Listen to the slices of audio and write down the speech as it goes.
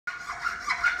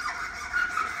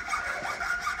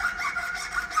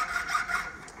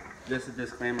This is a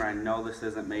disclaimer, I know this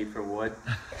isn't made for wood.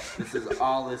 This is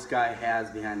all this guy has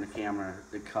behind the camera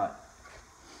to cut.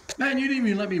 Man, you didn't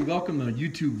even let me welcome the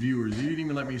YouTube viewers. You didn't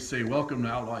even let me say welcome to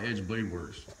Outlaw Edge Blade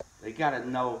Works. They gotta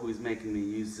know who's making me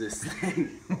use this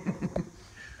thing.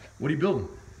 What are you building?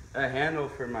 A handle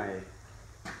for my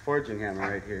forging hammer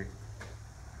right here.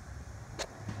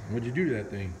 What'd you do to that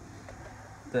thing?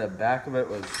 The back of it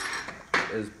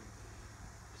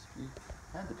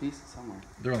I had the pieces somewhere.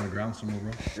 They're on the ground somewhere,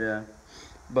 bro. Yeah,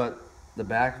 but the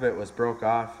back of it was broke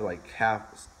off, like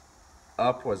half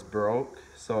up was broke,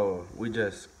 so we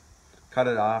just cut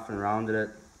it off and rounded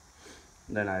it.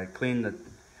 Then I cleaned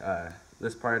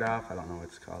this part off. I don't know what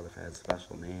it's called, if it has a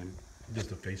special name. Just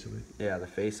the face of it? Yeah, the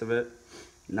face of it.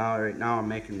 Right now I'm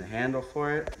making the handle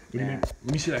for it. What do you mean?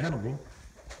 Let me see that handle, bro.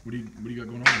 What do you got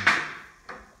going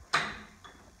on?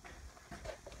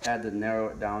 Had to narrow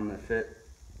it down to fit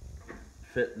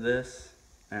this,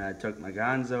 and I took my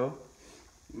Gonzo,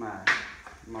 my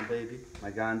baby, my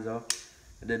Gonzo.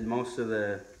 I did most of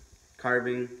the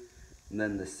carving, and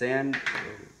then the sand.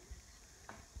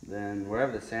 Then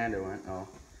wherever the sander went, I'll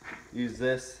use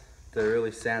this to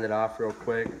really sand it off real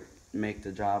quick, make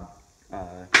the job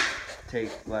take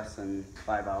less than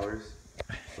 5 hours.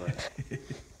 But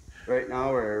right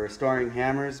now we're restoring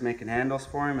hammers, making handles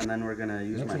for him, and then we're gonna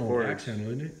use my forge. That's an old axe handle,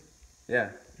 isn't it? Yeah.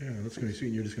 Yeah, that's gonna be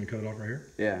sweet. You're just gonna cut it off right here?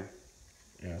 Yeah.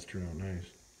 Yeah, that's turned out nice.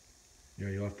 Yeah,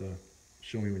 you'll have to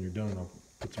show me when you're done. I'll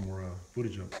put some more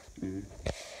footage up.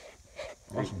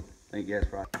 Awesome. Thank you guys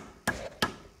for watching.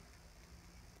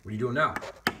 What are you doing now?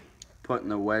 Putting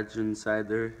the wedge inside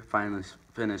there. Finally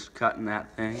finished cutting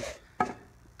that thing.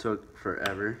 Took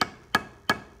forever.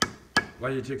 Why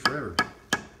did it take forever?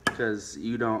 Because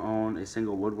you don't own a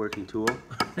single woodworking tool.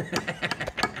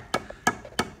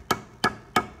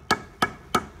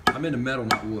 I'm into metal,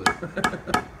 not wood.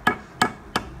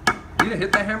 You gonna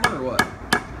hit that hammer or what?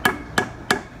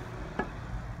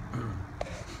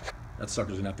 That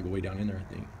sucker's gonna have to go way down in there, I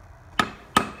think.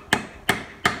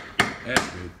 That's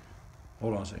good.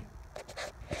 Hold on a second.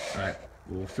 All right,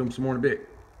 we'll film some more in a bit.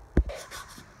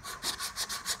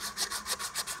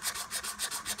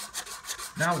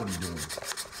 Now what are you doing?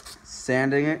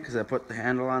 Sanding it, because I put the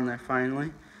handle on there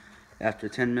finally. After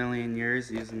 10 million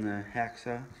years using the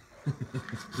hacksaw.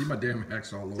 Leave my damn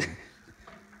axe all over.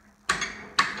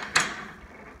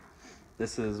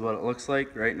 This is what it looks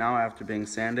like right now after being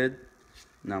sanded.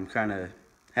 Now I'm kind of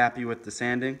happy with the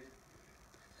sanding.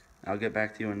 I'll get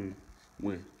back to you when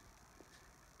we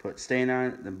put stain on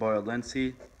it, then boiled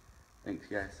linseed. Thanks,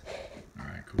 guys. All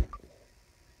right, cool.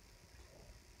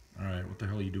 All right, what the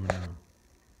hell are you doing now?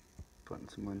 Putting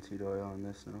some linseed oil on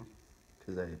this now,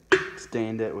 because I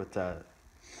stained it with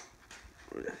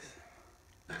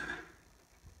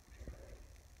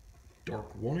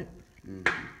Dark, won't it?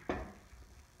 Mm-hmm.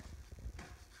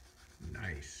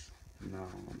 Nice. Now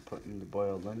I'm putting the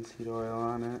boiled linseed oil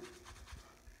on it,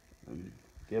 and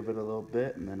give it a little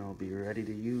bit, and then it'll be ready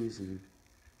to use, and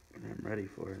I'm ready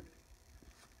for it.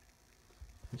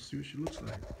 Let's see what she looks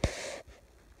like.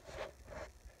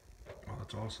 Oh,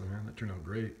 that's awesome, man. That turned out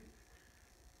great.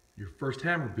 Your first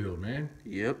hammer build, man.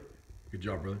 Yep. Good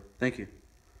job, brother. Thank you.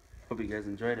 Hope you guys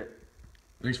enjoyed it.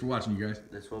 Thanks for watching, you guys.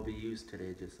 This will be used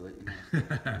today, just to let you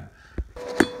know.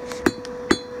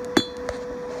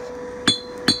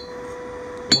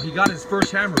 Well, he got his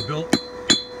first hammer built,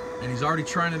 and he's already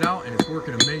trying it out, and it's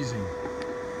working amazing.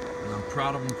 And I'm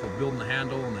proud of him for building the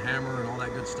handle and the hammer and all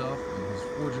that good stuff. And he's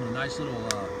forging a nice little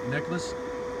necklace.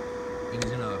 And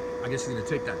he's gonna, I guess he's gonna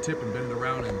take that tip and bend it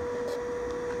around, and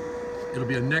it'll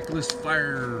be a necklace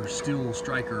fire steel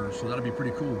striker, so that'll be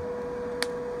pretty cool.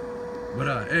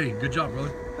 But hey, good job,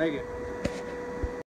 brother. Thank you.